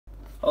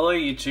Hello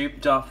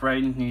YouTube, Darth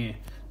Raiden here.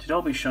 Today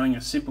I'll be showing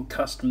a simple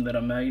custom that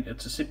I made.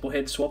 It's a simple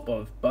head swap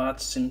of Bart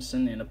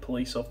Simpson in a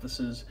police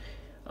officer's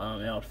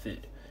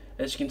outfit.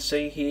 As you can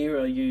see here,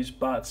 I use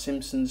Bart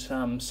Simpson's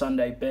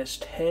Sunday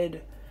best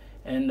head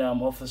and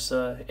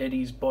Officer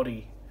Eddie's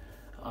body.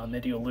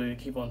 Eddie or Lou,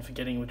 keep on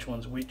forgetting which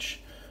one's which.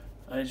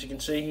 As you can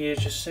see here,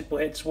 it's just a simple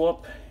head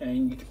swap,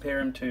 and you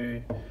compare him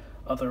to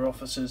other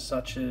officers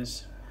such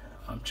as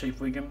Chief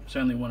Wiggum. It's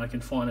the only one I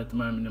can find at the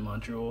moment in my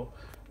drawer.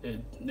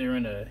 They're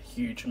in a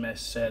huge mess,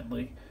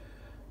 sadly.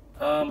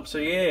 So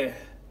yeah,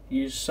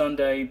 use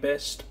Sunday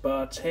best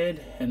Bart's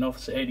head and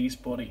Officer Eddie's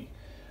body.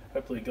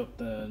 Hopefully got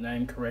the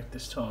name correct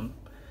this time.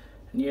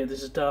 And yeah,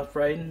 this is Darth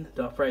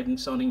Raiden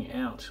signing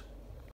out.